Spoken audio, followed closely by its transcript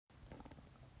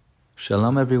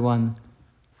Shalom everyone,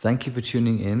 thank you for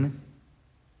tuning in.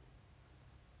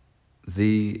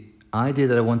 The idea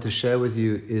that I want to share with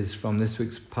you is from this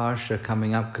week's Parsha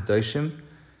coming up, Kedoshin,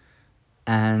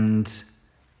 and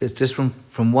it's just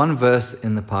from one verse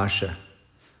in the Parsha.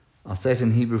 I'll say it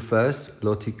in Hebrew first,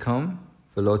 Lo tikom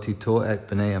v'lo titor et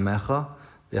b'nei amecha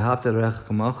v'ahavta l'recha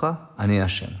kamocha ani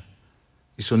Hashem.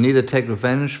 You shall neither take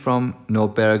revenge from nor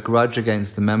bear a grudge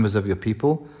against the members of your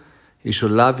people. You shall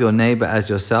love your neighbor as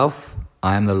yourself.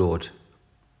 I am the Lord.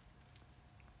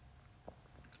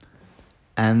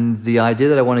 And the idea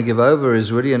that I want to give over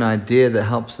is really an idea that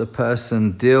helps a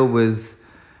person deal with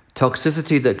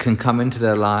toxicity that can come into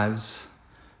their lives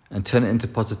and turn it into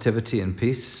positivity and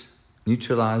peace,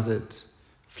 neutralize it,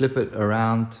 flip it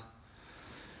around,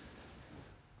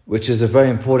 which is a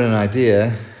very important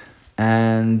idea.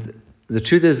 And the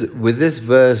truth is, with this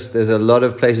verse, there's a lot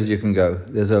of places you can go.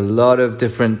 There's a lot of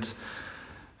different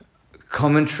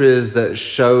commentaries that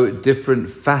show different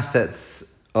facets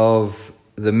of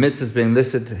the mitzvahs being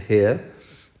listed here.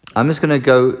 I'm just going to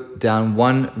go down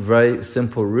one very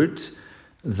simple route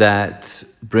that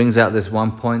brings out this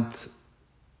one point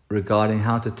regarding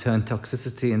how to turn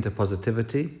toxicity into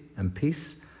positivity and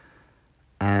peace.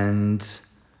 And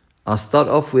I'll start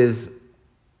off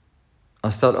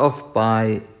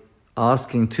by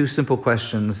asking two simple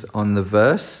questions on the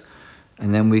verse,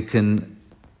 and then we can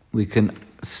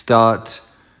start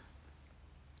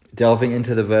delving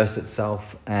into the verse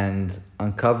itself and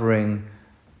uncovering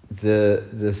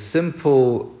the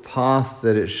simple path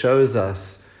that it shows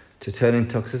us to turning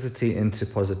toxicity into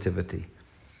positivity.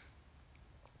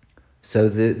 So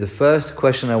the first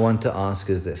question I want to ask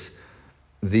is this.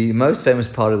 The most famous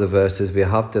part of the verse is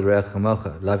V'ahavta l'recha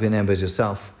kamocha, love your neighbor as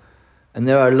yourself. And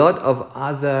there are a lot of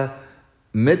other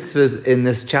mitzvahs in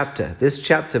this chapter. This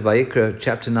chapter, Vayikra,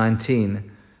 chapter 19,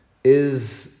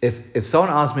 is, if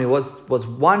someone asked me what's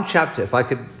one chapter, if I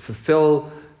could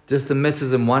fulfill just the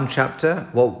mitzvahs in one chapter,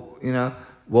 what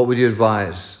would you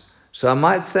advise? So I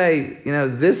might say,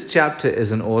 this chapter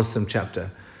is an awesome chapter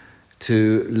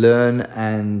to learn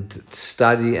and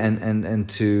study and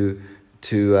to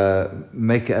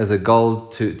make it as a goal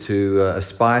to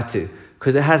aspire to,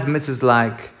 because it has mitzvahs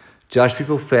like judge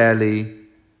people fairly,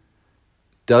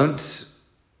 don't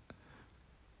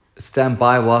stand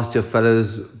by whilst your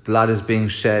fellow's blood is being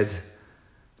shed,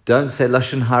 don't say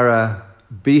lashon hara,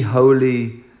 be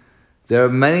holy. There are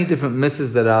many different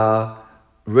mitzvahs that are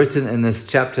written in this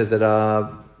chapter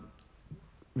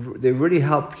they really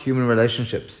help human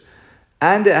relationships.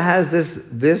 And it has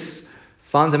this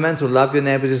fundamental love your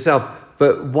neighbor as yourself.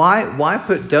 But why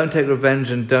put don't take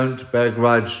revenge and don't bear a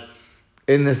grudge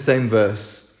in this same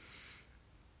verse?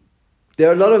 There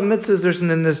are a lot of mitzvahs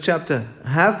written in this chapter.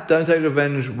 Don't take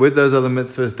revenge with those other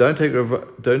mitzvahs.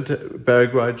 Don't bear a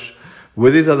grudge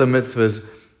with these other mitzvahs.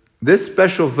 This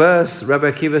special verse, Rabbi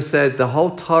Akiva said, the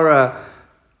whole Torah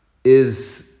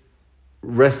is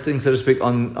resting, so to speak,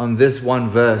 on this one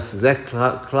verse. Zeh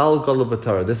klal gadol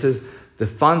b'Torah. This is the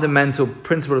fundamental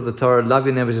principle of the Torah. Love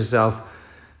your neighbor as yourself.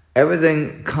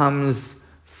 Everything comes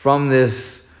from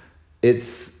this.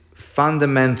 It's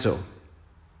fundamental.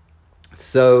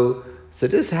 So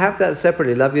just have that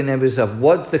separately. Love your neighbor yourself.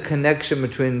 What's the connection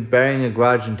between bearing a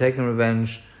grudge and taking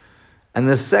revenge? And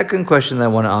the second question that I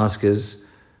want to ask is,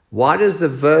 why does the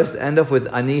verse end off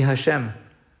with Ani Hashem?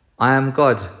 I am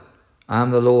God. I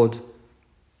am the Lord.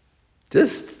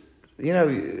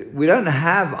 We don't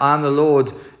have I am the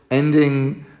Lord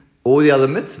ending all the other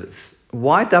mitzvahs.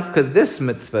 Why dafka this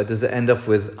mitzvah does it end off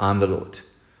with I am the Lord?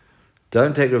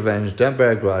 Don't take revenge. Don't bear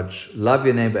a grudge. Love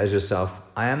your neighbor as yourself.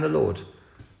 I am the Lord.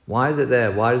 Why is it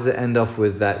there? Why does it end off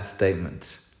with that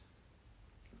statement?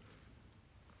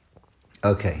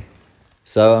 Okay,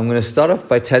 so I'm going to start off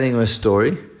by telling you a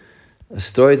story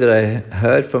that I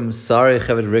heard from Sari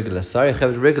Chaved Rigla. Sari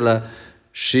Chaved Rigla,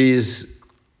 she's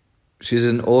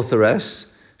an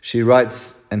authoress. She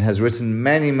writes and has written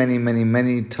many, many, many,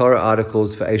 many Torah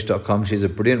articles for Aish.com. She's a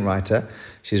brilliant writer.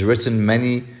 She's written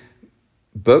many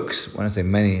books. When I say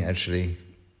many, actually,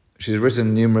 she's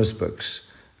written numerous books.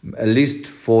 At least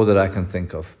 4 that I can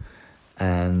think of.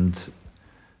 And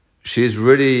she's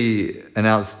really an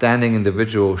outstanding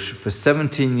individual. For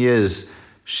 17 years,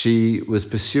 she was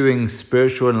pursuing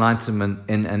spiritual enlightenment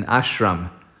in an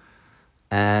ashram.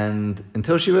 And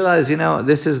until she realized,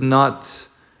 this is not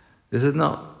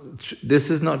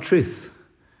truth.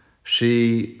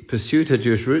 She pursued her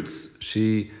Jewish roots.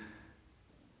 She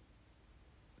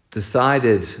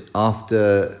decided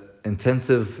after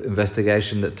intensive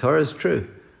investigation that Torah is true.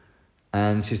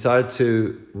 And she started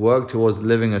to work towards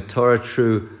living a Torah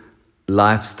true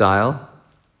lifestyle.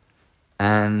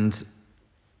 And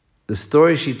the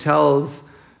story she tells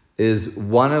is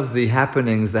one of the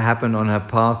happenings that happened on her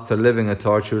path to living a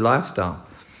Torah true lifestyle.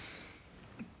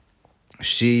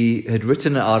 She had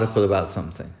written an article about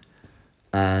something,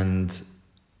 and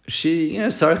she,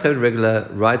 Sarah regular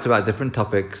writes about different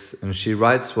topics, and she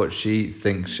writes what she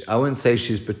thinks. I wouldn't say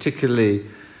she's particularly,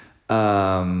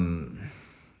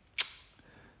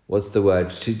 what's the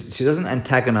word? She doesn't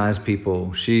antagonize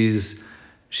people. She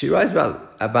writes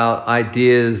about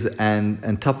ideas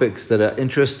and topics that are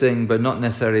interesting, but not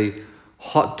necessarily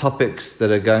hot topics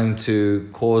that are going to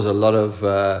cause a lot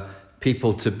of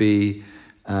people to be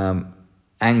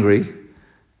angry.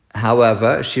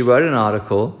 However, she wrote an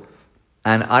article,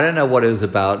 and I don't know what it was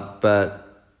about,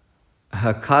 but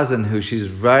her cousin, who she's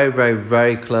very, very,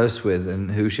 very close with and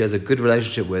who she has a good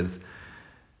relationship with,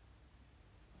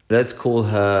 let's call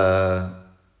her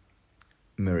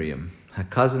Miriam. Her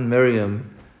cousin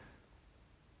Miriam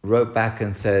wrote back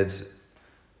and said,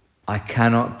 I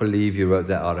cannot believe you wrote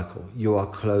that article. You are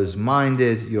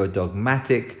closed-minded, you are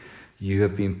dogmatic, you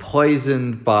have been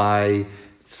poisoned by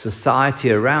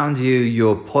society around you,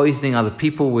 you're poisoning other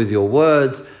people with your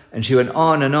words. And she went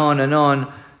on and on and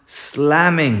on,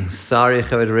 slamming Sari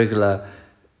Chaved Rigla,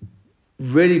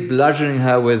 really bludgeoning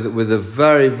her with a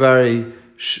very, very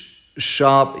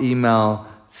sharp email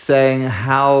saying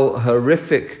how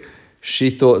horrific she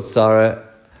thought Sarah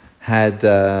had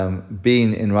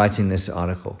been in writing this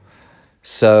article.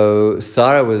 So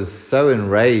Sarah was so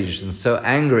enraged and so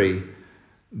angry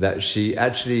that she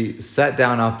actually sat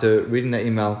down after reading the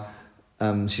email.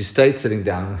 She stayed sitting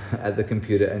down at the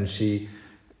computer, and she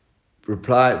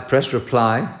pressed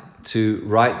reply to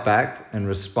write back and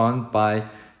respond by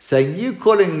saying, you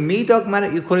calling me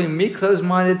dogmatic, you calling me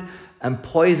closed-minded and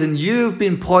poison. You've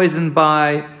been poisoned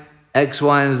by X,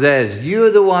 Y, and Z.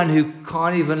 You're the one who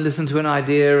can't even listen to an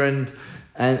idea and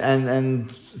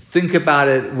think about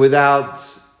it without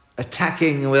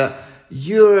attacking, without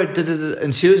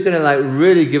and she was going to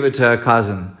really give it to her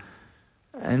cousin.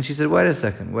 And she said, wait a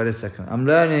second. I'm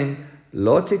learning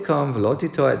don't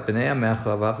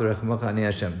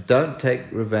take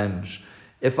revenge.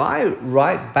 If I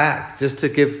write back just to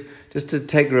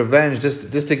take revenge,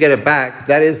 just to get it back,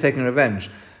 that is taking revenge.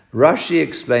 Rashi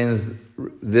explains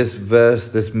this verse,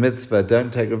 this mitzvah,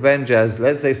 don't take revenge, as,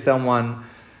 let's say someone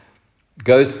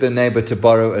goes to the neighbor to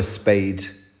borrow a spade,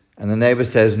 and the neighbor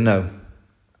says, no,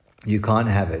 you can't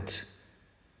have it.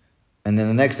 And then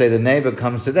the next day the neighbor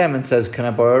comes to them and says, can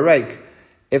I borrow a rake?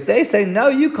 If they say, no,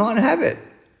 you can't have it,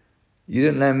 you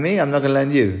didn't lend me, I'm not going to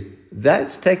lend you,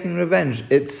 that's taking revenge.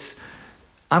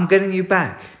 I'm getting you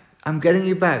back.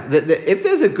 If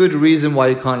there's a good reason why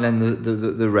you can't lend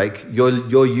the rake,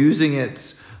 you're using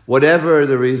it, whatever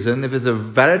the reason, if it's a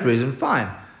valid reason, fine.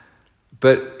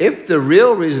 But if the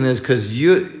real reason is because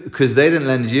they didn't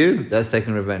lend you, that's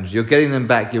taking revenge. You're getting them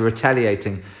back, you're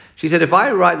retaliating. She said, if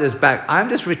I write this back, I'm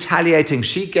just retaliating.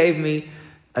 She gave me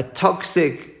a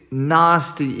toxic,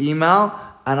 nasty email,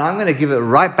 and I'm going to give it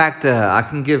right back to her. I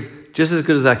can give just as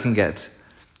good as I can get.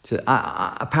 So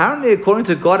apparently, according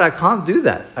to God, I can't do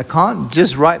that. I can't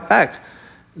just write back,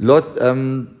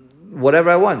 whatever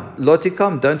I want.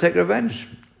 Lotikom, don't take revenge.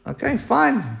 Okay,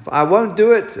 fine. I won't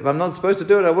do it. If I'm not supposed to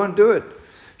do it, I won't do it.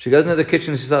 She goes into the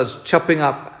kitchen, she starts chopping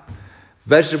up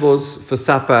vegetables for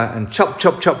supper, and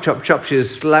chop. She's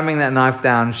slamming that knife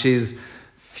down. She's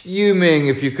fuming.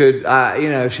 If you could,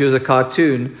 if she was a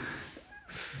cartoon,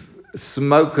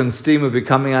 smoke and steam would be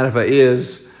coming out of her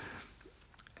ears.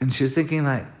 And she's thinking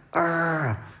my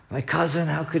cousin,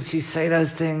 how could she say those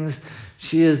things?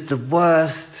 She is the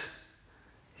worst.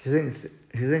 She's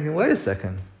thinking, wait a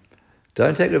second.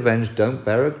 Don't take revenge, don't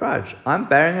bear a grudge. I'm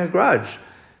bearing a grudge.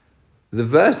 The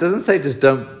verse doesn't say just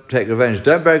don't take revenge.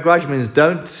 Don't bear a grudge means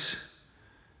don't,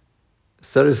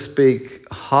 so to speak,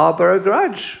 harbor a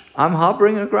grudge. I'm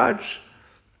harboring a grudge.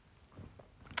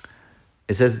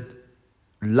 It says,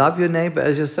 love your neighbor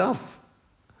as yourself.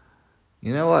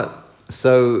 You know what?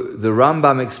 So the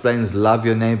Rambam explains love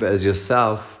your neighbor as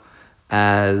yourself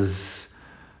as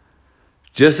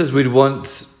just as we'd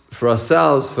want for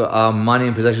ourselves, for our money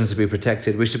and possessions to be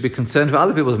protected, we should be concerned for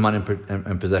other people's money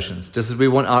and possessions. Just as we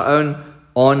want our own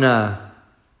honor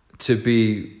to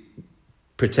be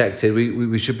protected,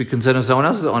 we should be concerned of someone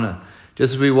else's honor.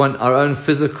 Just as we want our own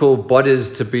physical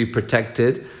bodies to be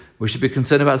protected, we should be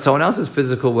concerned about someone else's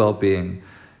physical well-being.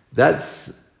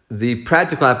 That's the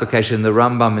practical application. The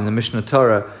Rambam in the Mishnah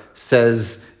Torah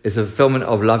says is a fulfillment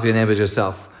of love your neighbor as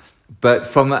yourself. But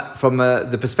from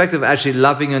the perspective of actually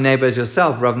loving your neighbor as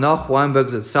yourself, Rav Noach Weinberg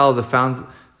Zatzal, the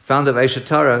founder of Eshet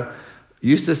Torah,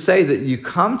 used to say that you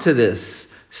come to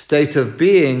this state of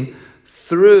being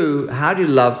through, how do you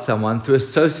love someone? Through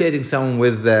associating someone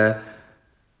with their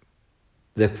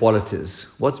their qualities.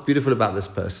 What's beautiful about this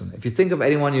person? If you think of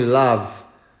anyone you love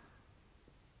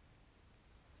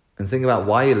and think about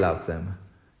why you love them,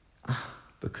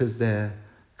 because they're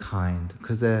kind,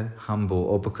 because they're humble,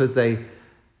 or because they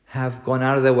have gone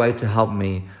out of their way to help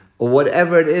me, or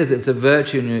whatever it is, it's a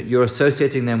virtue and you're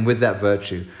associating them with that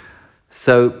virtue.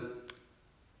 So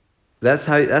that's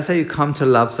how you come to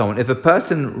love someone. If a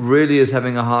person really is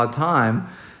having a hard time,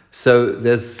 so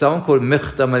there's someone called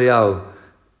Michta Mariau.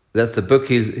 That's the book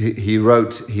he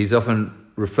wrote. He's often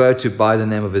referred to by the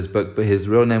name of his book, but his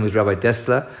real name was Rabbi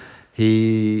Dessler.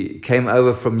 He came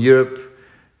over from Europe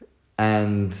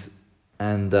and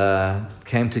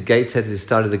came to Gateshead. He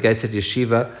started the Gateshead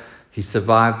Yeshiva. He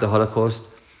survived the Holocaust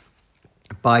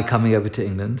by coming over to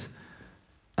England.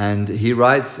 And he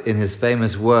writes in his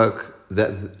famous work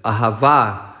that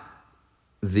ahava,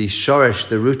 the shoresh,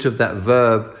 the root of that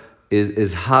verb,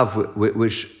 is hav,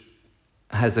 which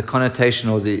has the connotation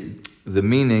or the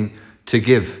meaning to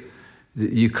give.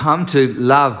 You come to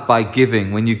love by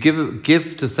giving. When you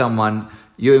give to someone,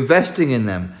 you're investing in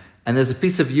them, and there's a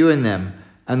piece of you in them.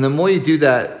 And the more you do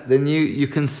that, then you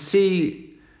can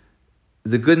see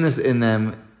the goodness in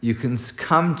them. You can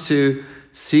come to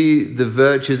see the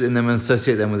virtues in them and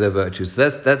associate them with their virtues. So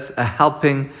that's a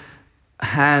helping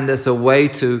hand. That's a way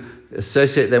to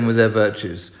associate them with their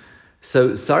virtues.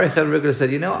 So Sari Chedrigla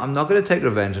said, I'm not going to take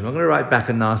revenge. I'm not going to write back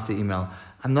a nasty email.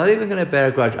 I'm not even going to bear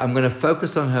a grudge. I'm going to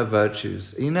focus on her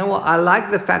virtues. You know what? I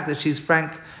like the fact that she's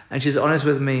frank and she's honest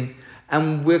with me,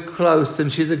 and we're close,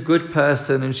 and she's a good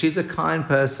person, and she's a kind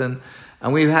person,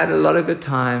 and we've had a lot of good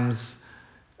times.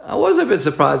 I was a bit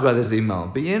surprised by this email,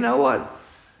 but you know what?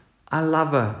 I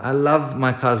love her. I love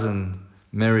my cousin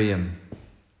Miriam.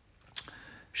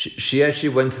 She actually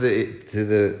went to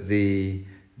the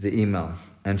email,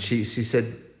 and she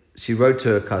said, she wrote to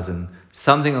her cousin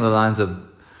something on the lines of,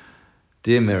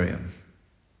 "Dear Miriam,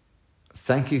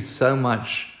 thank you so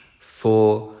much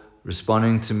for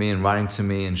responding to me and writing to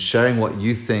me and sharing what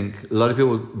you think. A lot of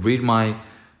people read my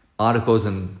articles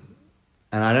and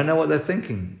I don't know what they're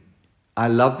thinking. I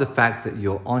love the fact that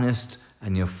you're honest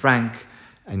and you're frank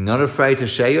and not afraid to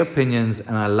share your opinions,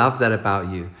 and I love that about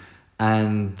you.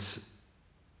 And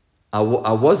I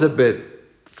was a bit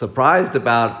surprised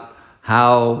about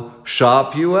how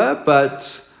sharp you were,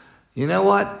 but you know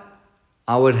what?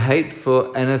 I would hate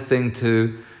for anything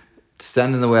to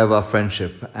stand in the way of our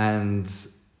friendship. And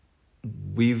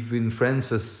we've been friends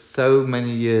for so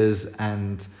many years,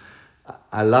 and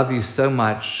I love you so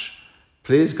much.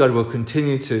 Please, God, we'll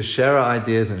continue to share our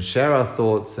ideas and share our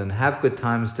thoughts and have good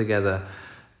times together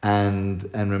and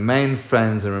remain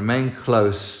friends and remain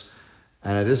close.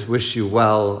 And I just wish you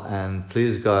well, and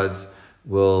please, God,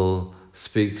 we'll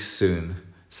speak soon."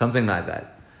 Something like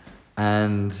that.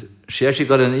 And she actually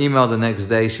got an email the next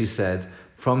day, she said,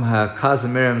 from her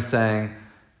cousin Miriam saying,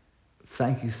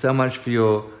 "Thank you so much for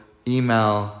your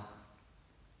email.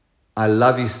 I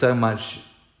love you so much.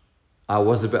 I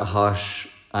was a bit harsh.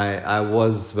 I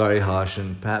was very harsh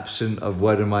and perhaps shouldn't have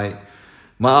worded my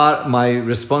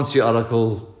response to your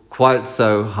article quite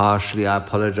so harshly. I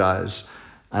apologize.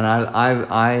 And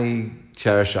I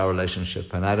cherish our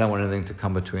relationship, and I don't want anything to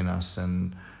come between us.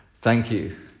 And thank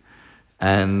you."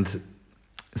 And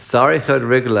Sari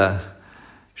Chedrigla,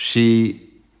 she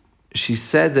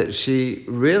said that she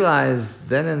realized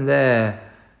then and there,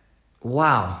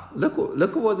 wow, look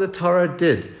at what the Torah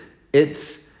did.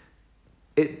 It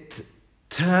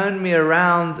turned me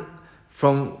around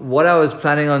from what I was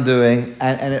planning on doing,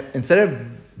 and instead of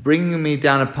bringing me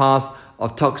down a path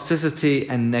of toxicity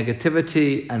and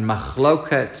negativity and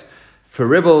machloket for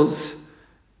ribbles,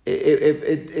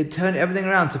 it turned everything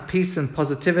around to peace and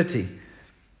positivity.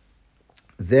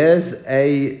 There's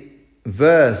a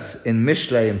verse in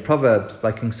Mishlei, in Proverbs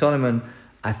by King Solomon,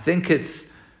 I think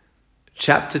it's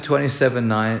chapter 27,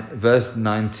 verse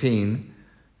 19.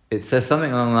 It says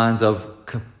something along the lines of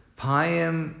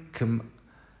Kamayim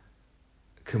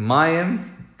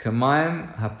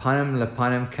hapanim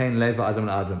lepanim kain leva adam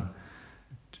adam,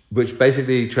 which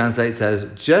basically translates as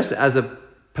just as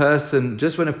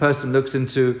when a person looks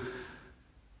into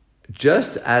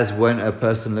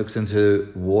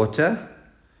water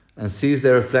and sees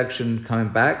their reflection coming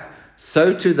back,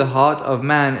 so too the heart of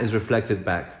man is reflected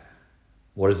back.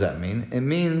 What does that mean? It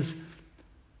means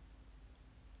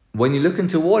when you look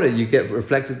into water, you get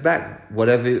reflected back.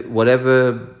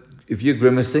 Whatever, if you're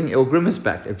grimacing, it'll grimace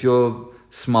back. If you're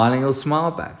smiling, it'll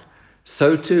smile back.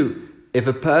 So too, if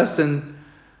a person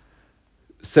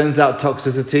sends out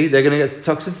toxicity, they're going to get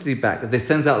toxicity back. If they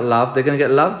send out love, they're going to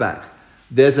get love back.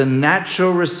 There's a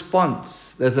natural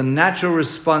response. There's a natural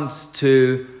response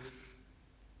to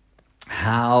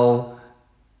how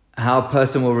how a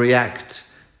person will react.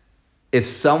 If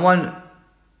someone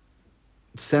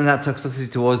sends out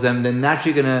toxicity towards them, they're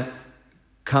naturally going to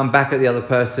come back at the other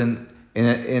person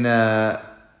in an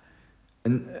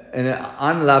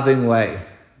unloving way,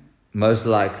 most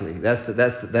likely. That's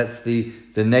the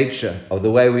nature of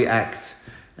the way we act.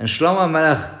 And Shlomo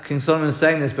Melech, King Solomon, is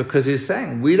saying this because he's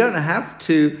saying we don't have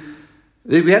to.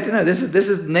 We have to know this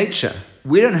is nature.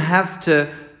 We don't have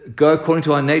to go according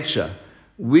to our nature.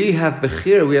 We have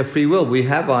bechira, we have free will. We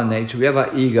have our nature, we have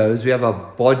our egos, we have our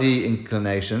body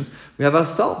inclinations, we have our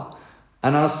soul.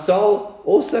 And our soul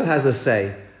also has a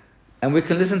say. And we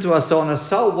can listen to our soul, and our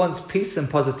soul wants peace and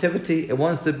positivity. It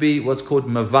wants to be what's called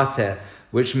mavater,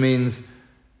 which means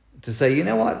to say, you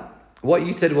know what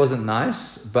you said wasn't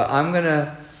nice, but I'm going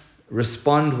to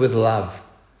respond with love.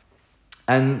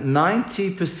 And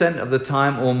 90% of the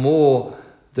time or more,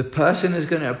 the person is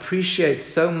going to appreciate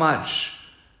so much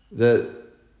that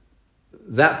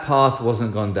path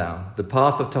wasn't gone down. The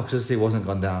path of toxicity wasn't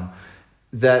gone down.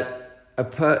 That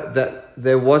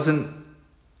there wasn't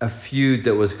a feud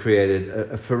that was created,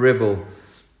 a faribble,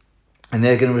 and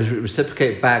they're going to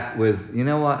reciprocate back with, you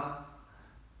know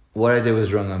what I did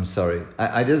was wrong. I'm sorry.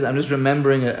 I'm just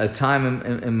remembering a time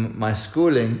in my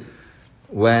schooling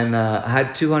when I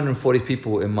had 240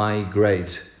 people in my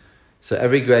grade. So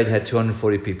every grade had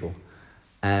 240 people,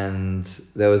 and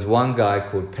there was one guy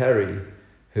called Perry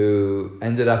who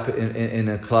ended up in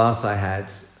a class I had.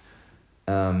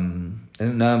 I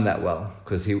didn't know him that well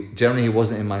because he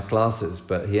wasn't in my classes,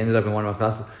 but he ended up in one of my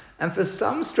classes. And for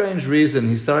some strange reason,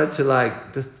 he started to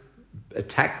just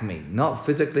attack me, not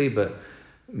physically, but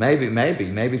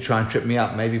maybe try and trip me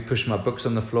up, maybe push my books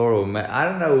on the floor, or I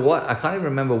don't know what. I can't even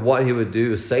remember what he would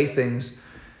do, say things.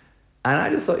 And I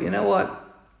just thought, you know what?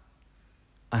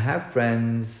 I have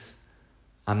friends.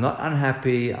 I'm not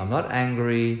unhappy. I'm not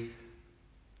angry.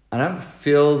 I don't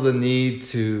feel the need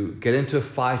to get into a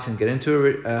fight and get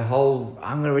into a whole,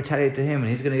 I'm going to retaliate to him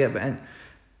and he's going to get... And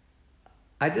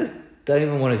I just don't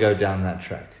even want to go down that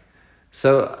track.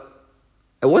 So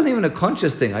it wasn't even a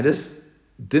conscious thing. I just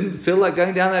didn't feel like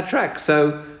going down that track.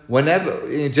 So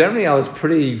generally I was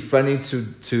pretty friendly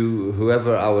to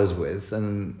whoever I was with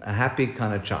and a happy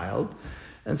kind of child.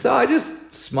 And so I just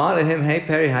smiled at him. Hey,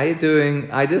 Perry, how you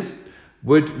doing? I just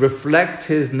would reflect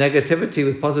his negativity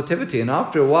with positivity. And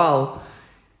after a while,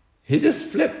 he just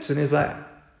flipped and he's like,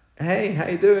 hey, how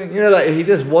you doing?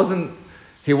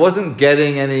 He wasn't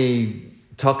getting any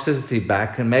toxicity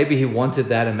back. And maybe he wanted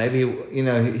that. And maybe,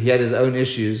 he had his own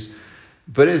issues.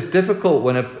 But it's difficult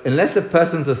unless a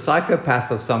person's a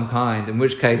psychopath of some kind, in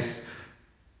which case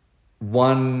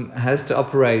one has to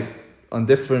operate on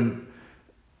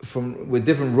with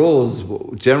different rules.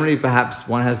 Generally, perhaps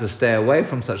one has to stay away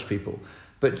from such people.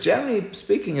 But generally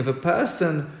speaking, if a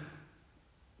person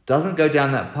doesn't go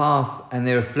down that path and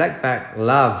they reflect back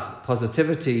love,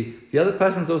 positivity, the other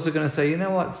person's also going to say, you know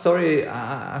what, sorry,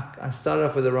 I started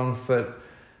off with the wrong foot.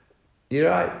 You're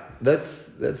right,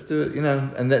 let's do it,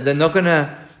 and they're not going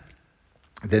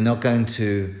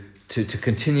to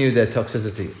continue their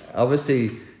toxicity.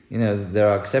 Obviously, there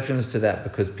are exceptions to that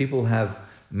because people have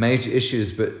major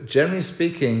issues, but generally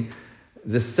speaking,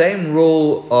 the same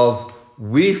rule of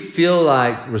we feel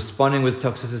like responding with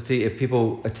toxicity if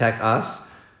people attack us,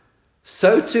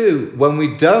 so too when we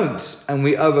don't and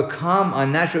we overcome our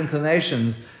natural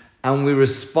inclinations and we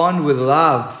respond with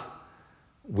love,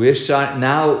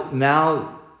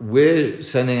 now we're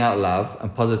sending out love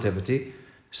and positivity.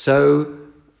 So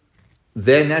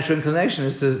their natural inclination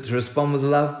is to respond with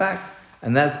love back,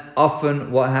 and that's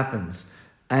often what happens.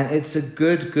 And it's a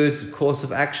good course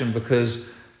of action because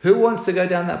who wants to go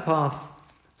down that path?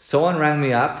 Someone rang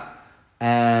me up,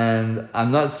 and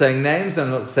I'm not saying names, I'm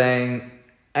not saying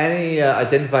any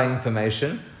identifying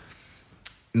information.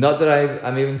 Not that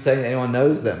I'm even saying anyone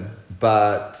knows them,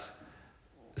 but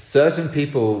certain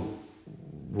people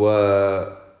did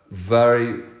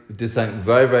something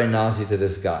very, very nasty to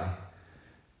this guy.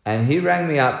 And he rang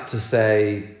me up to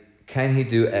say, can he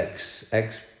do X?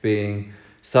 X being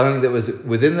something that was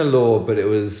within the law, but it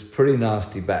was pretty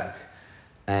nasty back.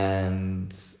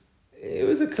 And it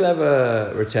was a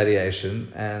clever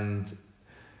retaliation, and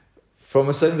from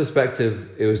a certain perspective,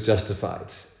 it was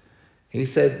justified. He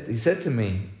said to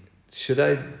me,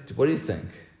 what do you think?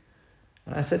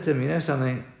 And I said to him, you know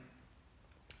something,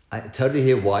 I totally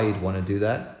hear why you'd want to do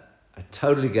that. I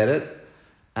totally get it.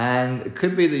 And it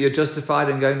could be that you're justified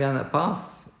in going down that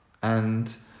path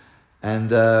and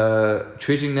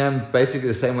treating them basically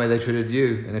the same way they treated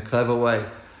you, in a clever way.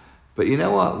 But you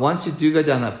know what? Once you do go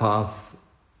down that path,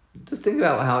 just think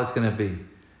about how it's going to be.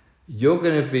 You're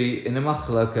going to be in a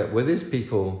machloket with these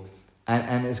people,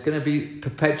 and it's going to be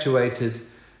perpetuated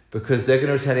because they're going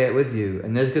to retaliate with you,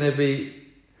 and there's going to be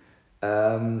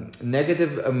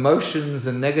negative emotions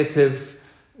and negative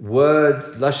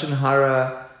words, lashon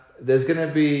hara. There's going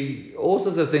to be all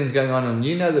sorts of things going on, and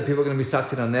you know that people are going to be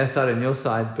sucked in on their side and your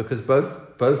side because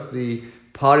both the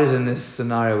parties in this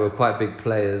scenario were quite big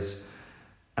players.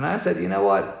 And I said, you know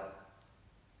what?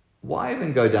 Why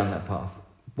even go down that path?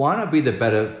 Why not be the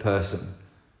better person?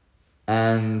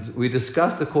 And we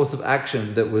discussed the course of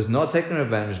action that was not taking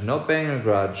revenge, not bearing a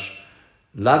grudge,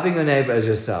 loving your neighbor as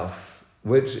yourself,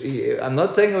 which I'm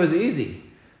not saying it was easy,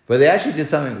 but they actually did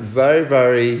something very,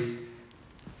 very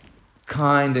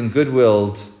kind and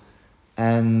good-willed,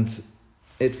 and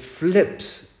it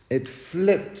flipped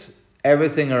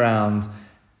everything around,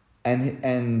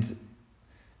 and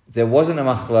there wasn't a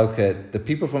machloket. The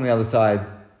people from the other side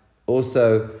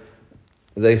also,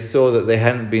 they saw that they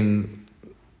hadn't been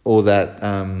all that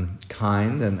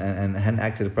kind and hadn't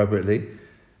acted appropriately.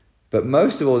 But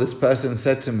most of all, this person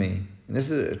said to me, and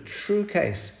this is a true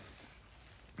case,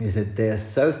 is that they are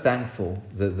so thankful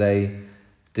that they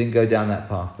didn't go down that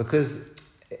path. Because,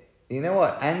 you know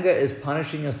what? Anger is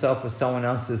punishing yourself for someone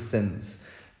else's sins.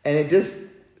 And it just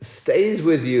stays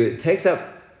with you. It takes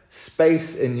up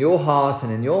space in your heart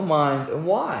and in your mind. And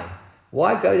why?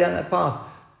 Why go down that path?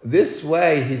 This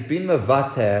way, he's been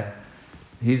mevater.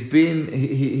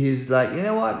 He's like, you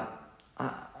know what?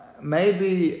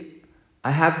 Maybe I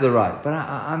have the right, but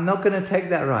I'm not going to take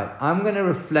that right. I'm going to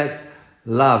reflect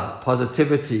love,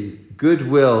 positivity,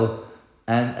 goodwill.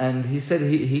 And he said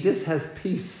he just has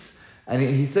peace. And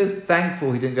he's so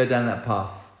thankful he didn't go down that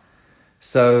path.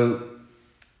 So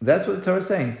that's what the Torah is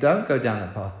saying. Don't go down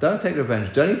that path. Don't take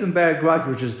revenge. Don't even bear a grudge,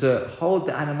 which is to hold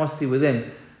the animosity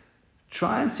within.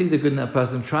 Try and see the good in that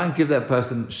person. Try and give that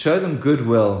person, show them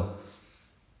goodwill.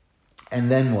 And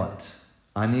then what?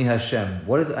 Ani Hashem.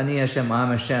 What does Ani Hashem, I am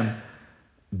Hashem,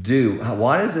 do?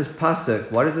 Why does this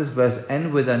pasuk, why does this verse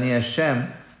end with Ani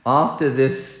Hashem after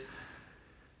this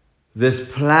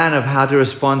plan of how to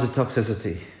respond to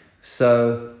toxicity?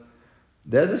 So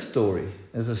there's a story.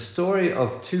 There's a story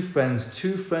of two friends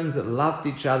that loved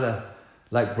each other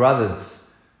like brothers.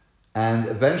 And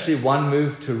eventually one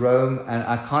moved to Rome, and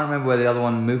I can't remember where the other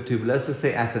one moved to, but let's just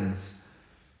say Athens.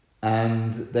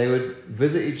 And they would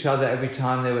visit each other every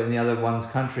time they were in the other one's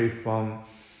country from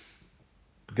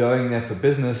going there for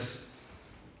business.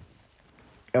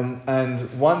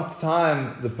 And one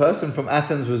time, the person from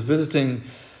Athens was visiting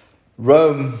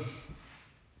Rome,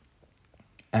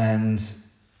 and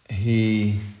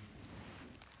he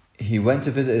went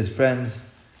to visit his friend,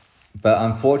 but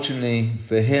unfortunately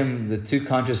for him, the two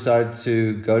countries started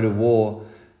to go to war,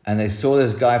 and they saw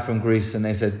this guy from Greece, and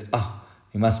they said,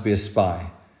 he must be a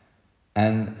spy.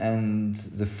 And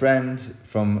the friend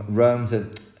from Rome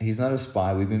said, he's not a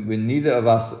spy. We've been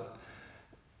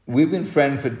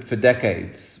friends for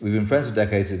decades. We've been friends for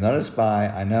decades. He's not a spy.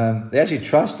 I know him. They actually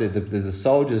trusted, the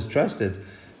soldiers trusted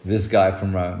this guy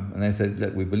from Rome. And they said,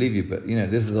 look, we believe you, but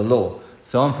this is the law.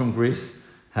 Someone from Greece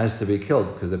has to be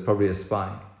killed because they're probably a spy.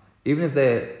 Even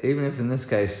if in this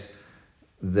case,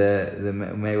 they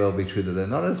may well be true that they're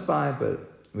not a spy, but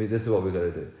this is what we've got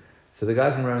to do. So the guy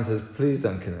from Rome says, please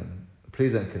don't kill him.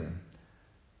 Please don't kill him.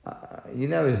 He's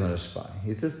not a spy.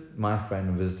 He's just my friend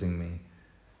and visiting me.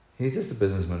 He's just a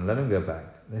businessman. Let him go back.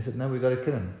 They said, no, we've got to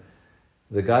kill him.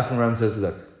 The guy from Rome says,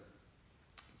 look,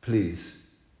 please,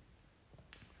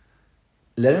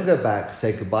 let him go back,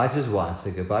 say goodbye to his wife,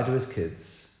 say goodbye to his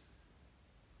kids,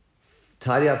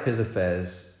 tidy up his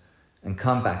affairs, and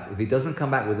come back. If he doesn't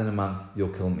come back within a month, you'll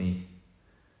kill me.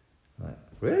 Like,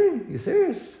 really? You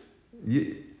serious?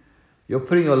 You're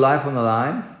putting your life on the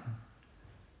line?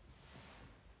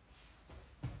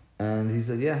 And he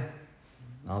said, yeah,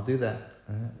 I'll do that.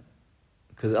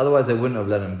 Because otherwise they wouldn't have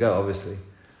let him go, obviously.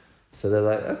 So they're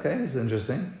like, okay, this is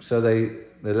interesting. So they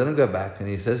let him go back, and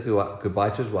he says goodbye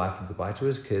to his wife and goodbye to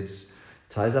his kids,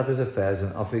 ties up his affairs,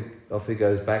 and off he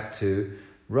goes back to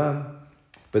Rome.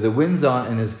 But the winds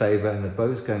aren't in his favor, and the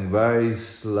boat's going very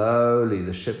slowly.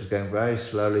 The ship's going very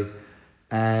slowly.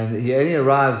 And he only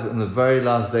arrives on the very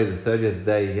last day, the 30th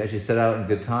day. He actually set out in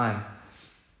good time.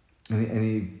 And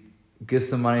he gives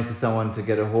some money to someone to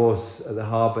get a horse at the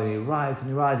harbour, and he rides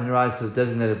to the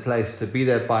designated place to be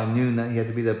there by noon. He had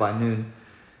to be there by noon.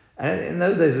 And in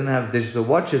those days, they didn't have digital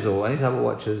watches or any type of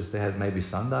watches. They had maybe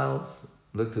sundials,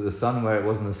 looked to the sun where it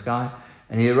was in the sky.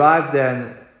 And he arrived there,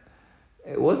 and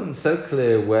it wasn't so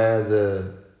clear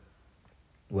whether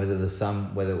it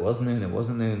was noon, it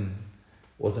wasn't noon,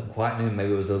 it wasn't quite noon,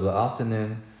 maybe it was a little bit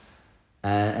afternoon.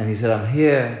 And he said, I'm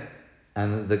here.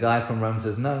 And the guy from Rome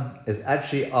says, no, it's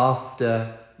actually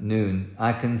afternoon.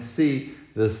 I can see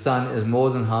the sun is more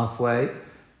than halfway,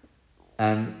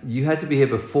 and you had to be here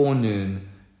before noon.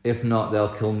 If not,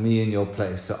 they'll kill me in your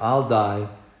place. So I'll die,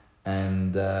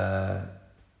 and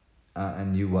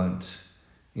you won't."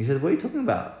 He said, "What are you talking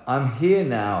about? I'm here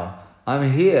now.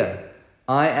 I'm here.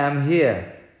 I am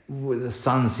here. The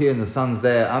sun's here and the sun's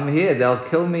there. I'm here. They'll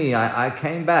kill me. I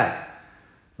came back."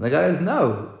 And the guy goes,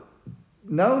 No.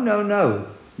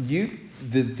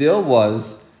 The deal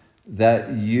was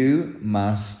that you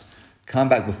must come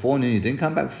back before noon. You didn't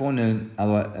come back before noon,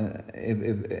 otherwise,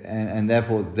 and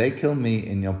therefore they kill me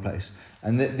in your place.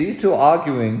 And these two are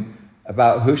arguing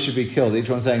about who should be killed. Each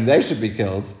one saying they should be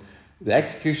killed. The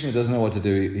executioner doesn't know what to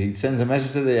do. He sends a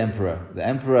message to the emperor. The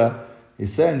emperor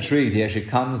is so intrigued, he actually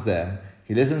comes there.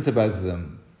 He listens to both of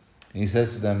them. And he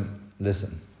says to them,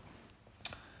 "Listen,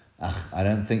 I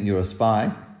don't think you're a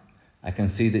spy. I can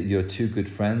see that you're two good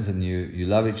friends and you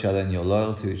love each other and you're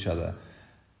loyal to each other.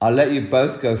 I'll let you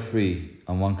both go free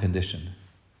on one condition."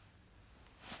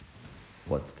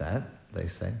 "What's that?" they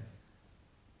say.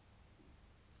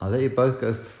 "I'll let you both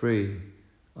go free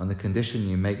on the condition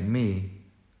you make me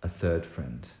a third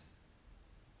friend."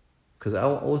 Because I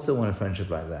also want a friendship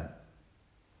like that.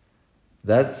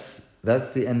 That's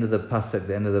the end of the pasuk,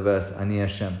 the end of the verse, Ani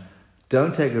Hashem.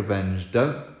 Don't take revenge,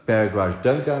 don't bear a grudge,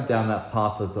 don't go down that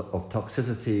path of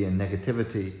toxicity and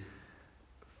negativity.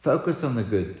 Focus on the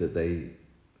good that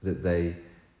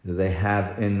they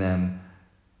have in them.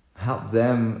 Help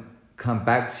them come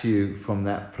back to you from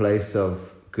that place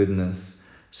of goodness,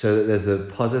 so that there's a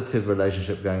positive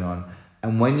relationship going on.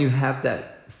 And when you have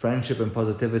that friendship and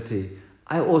positivity,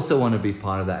 I also want to be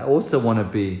part of that. I also want to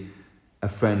be a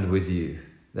friend with you.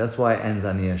 That's why it ends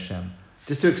Ani Hashem.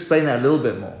 Just to explain that a little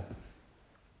bit more,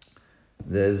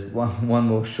 there's one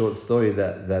more short story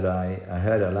that I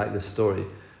heard. I like this story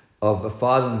of a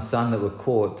father and son that were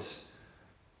caught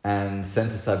and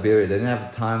sent to Siberia. They didn't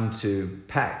have time to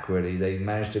pack, really. They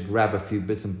managed to grab a few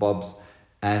bits and bobs,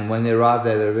 and when they arrived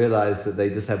there, they realized that they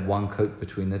just had one coat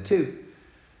between the two.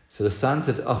 So the son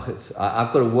said,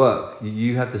 "I've got to work.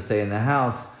 You have to stay in the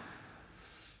house.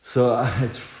 So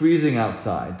it's freezing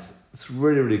outside. It's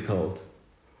really, really cold.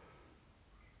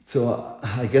 So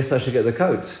I guess I should get the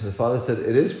coat." The father said,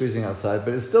 "It is freezing outside,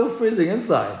 but it's still freezing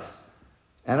inside.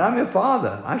 And I'm your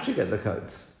father. I should get the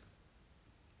coat."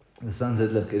 The son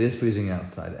said, "Look, it is freezing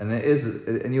outside,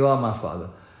 and you are my father.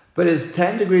 But it's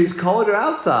 10 degrees colder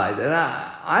outside, and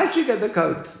I should get the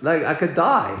coat. Like, I could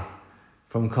die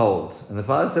from cold." And the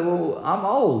father said, "Well, I'm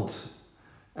old,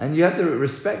 and you have to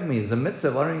respect me. It's a mitzvah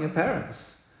of honoring your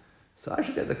parents. So I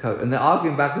should get the coat." And they're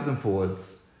arguing backwards and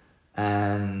forwards,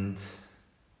 and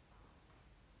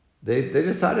they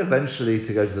decide eventually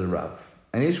to go to the Rav.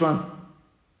 And each one,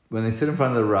 when they sit in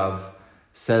front of the Rav,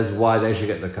 says why they should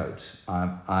get the coat.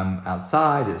 I'm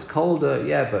outside, it's colder,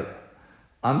 yeah, but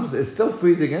it's still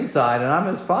freezing inside, and I'm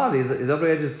his father. He's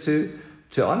obligated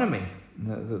to honor me.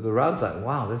 The Rav's like,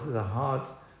 "Wow, this is a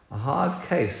hard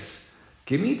case.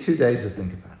 Give me 2 days to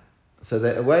think about it." So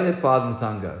away their father and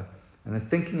son go, and they're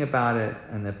thinking about it,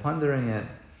 and they're pondering it,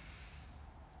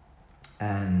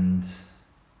 and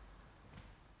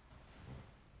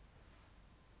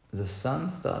the son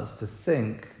starts to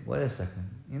think, "Wait a second,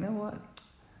 you know what?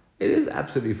 It is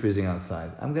absolutely freezing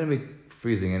outside. I'm going to be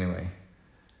freezing anyway.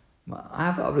 I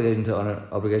have an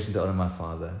obligation to honor my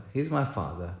father. He's my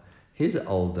father. He's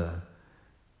older.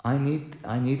 I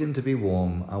need him to be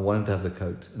warm. I want him to have the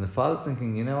coat." And the father's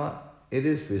thinking, "You know what? It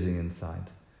is freezing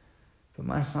inside, but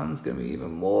my son's going to be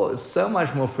even more, so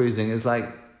much more freezing. It's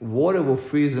like water will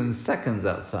freeze in seconds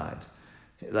outside.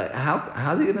 Like,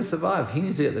 how's he going to survive? He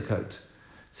needs to get the coat."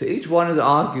 So each one is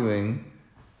arguing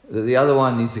that the other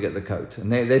one needs to get the coat.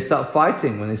 And they start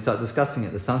fighting when they start discussing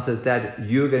it. The son says, "Dad,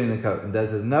 you're getting the coat." And Dad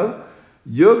says, "No,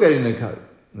 you're getting the coat."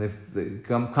 And they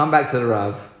come back to the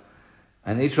Rav,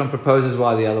 and each one proposes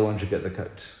why the other one should get the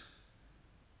coat.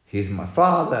 "He's my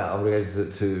father, I'm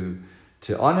obligated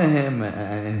to honor him,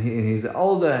 and he's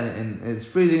older, and it's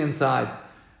freezing inside."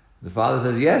 The father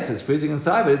says, "Yes, it's freezing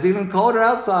inside, but it's even colder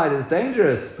outside. It's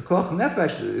dangerous. Pekuach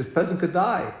nefesh, this person could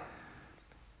die."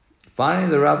 Finally,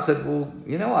 the Rav said, "Well,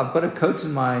 you know, I've got a coat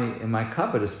in my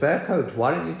cupboard, a spare coat.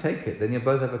 Why don't you take it? Then you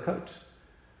both have a coat."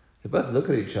 They both look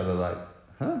at each other like,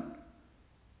 "Huh?"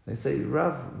 They say,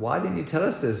 "Rav, why didn't you tell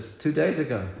us this 2 days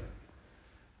ago?"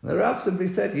 And the Rav simply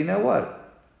said, "You know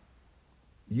what?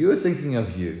 You were thinking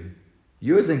of you.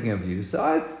 You were thinking of you. So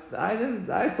I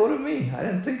thought of me. I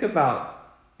didn't think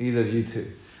about either of you two.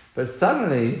 But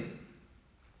suddenly,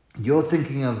 you're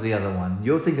thinking of the other one.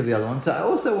 You're thinking of the other one. So I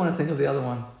also want to think of the other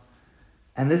one.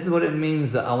 And this is what it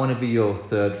means that I want to be your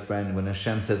third friend when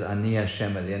Hashem says Ani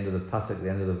Hashem at the end of the pasuk, at the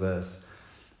end of the verse.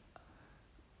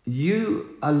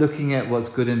 you are looking at what's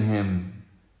good in him,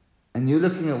 and you're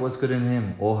looking at what's good in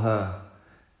him or her,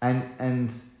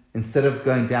 and instead of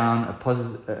going down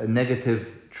a negative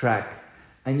track,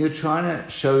 and you're trying to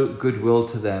show goodwill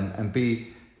to them and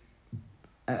be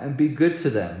good to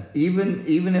them,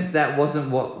 even if that wasn't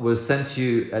what was sent to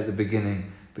you at the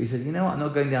beginning. But you said, you know what, I'm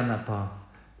not going down that path.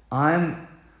 I'm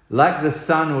like the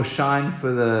sun will shine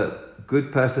for the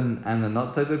good person and the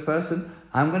not so good person.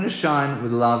 I'm going to shine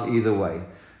with love either way.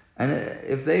 And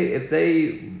if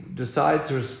they decide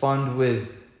to respond with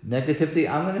negativity,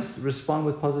 I'm going to respond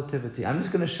with positivity. I'm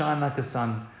just going to shine like a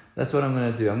sun. That's what I'm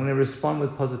going to do. I'm going to respond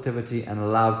with positivity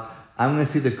and love. I'm going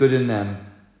to see the good in them.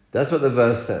 That's what the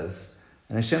verse says.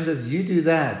 And Hashem says, you do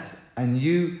that, and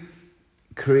you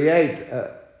create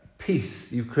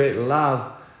peace. You create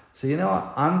love. So you know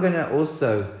what? I'm going to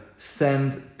also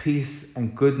send peace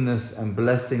and goodness and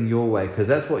blessing your way, because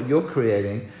that's what you're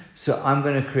creating. So I'm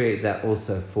going to create that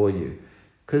also for you.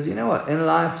 Because you know what? In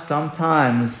life,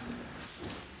 sometimes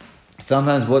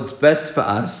what's best for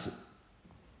us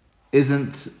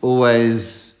isn't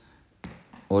always,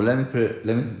 or let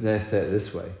me say it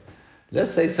this way.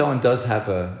 Let's say someone does have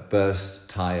a burst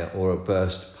tire or a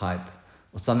burst pipe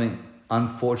or something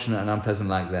unfortunate and unpleasant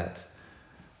like that.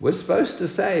 We're supposed to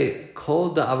say,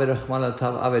 Kol da'avid achmal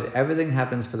tav avid, everything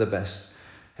happens for the best.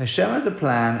 Hashem has a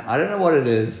plan. I don't know what it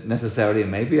is necessarily.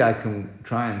 Maybe I can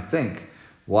try and think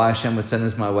why Hashem would send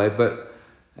this my way, but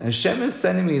Hashem is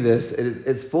sending me this.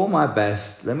 It's for my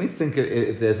best. Let me think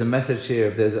if there's a message here,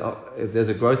 if there's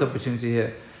a growth opportunity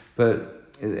here. But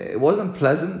it wasn't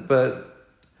pleasant, but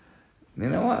you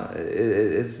know what?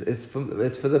 It's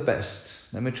for the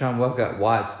best. Let me try and work out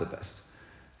why it's the best.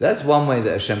 That's one way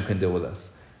that Hashem can deal with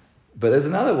us. But there's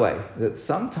another way, that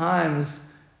sometimes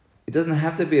it doesn't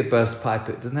have to be a burst pipe,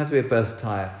 it doesn't have to be a burst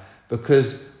tire,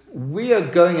 because we are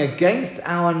going against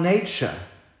our nature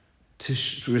to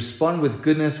respond with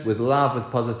goodness, with love,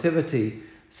 with positivity.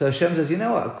 So Hashem says, you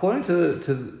know what, according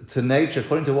to nature,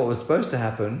 according to what was supposed to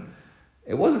happen,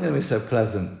 it wasn't going to be so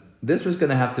pleasant. This was going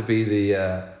to have to be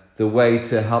the way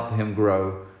to help him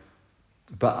grow.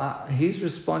 But he's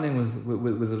responding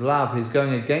with love. He's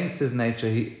going against his nature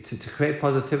to create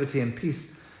positivity and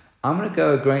peace. I'm going to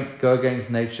go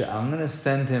against nature. I'm going to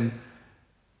send him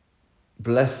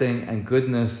blessing and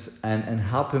goodness and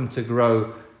help him to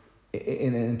grow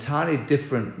in an entirely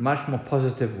different, much more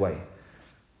positive way.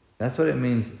 That's what it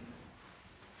means.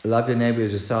 Love your neighbor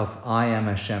as yourself. I am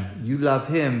Hashem. You love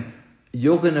him.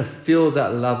 You're going to feel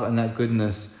that love and that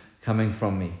goodness coming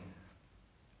from me.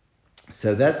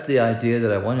 So that's the idea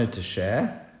that I wanted to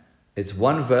share. It's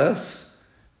one verse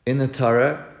in the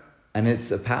Torah, and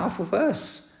it's a powerful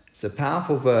verse. It's a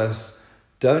powerful verse.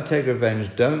 Don't take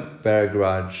revenge. Don't bear a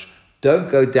grudge. Don't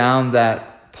go down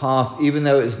that path, even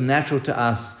though it's natural to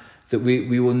us that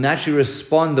we will naturally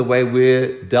respond the way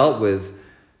we're dealt with.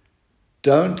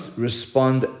 Don't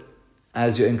respond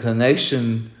as your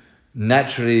inclination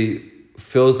naturally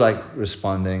feels like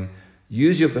responding.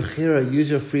 Use your bechira, use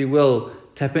your free will.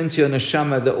 Tap into your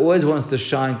neshama that always wants to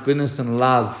shine goodness and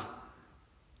love.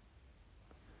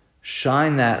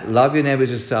 Shine that. Love your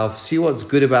neighbors yourself. See what's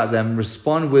good about them.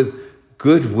 Respond with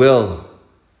goodwill.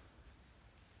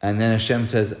 And then Hashem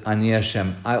says, Ani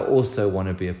Hashem, I also want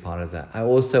to be a part of that. I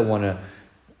also want to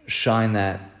shine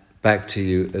that back to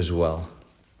you as well.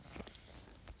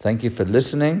 Thank you for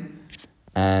listening.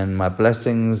 And my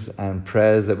blessings and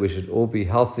prayers that we should all be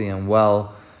healthy and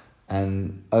well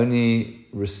and only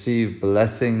receive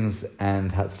blessings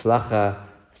and hatzlacha,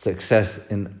 success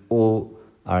in all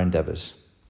our endeavors.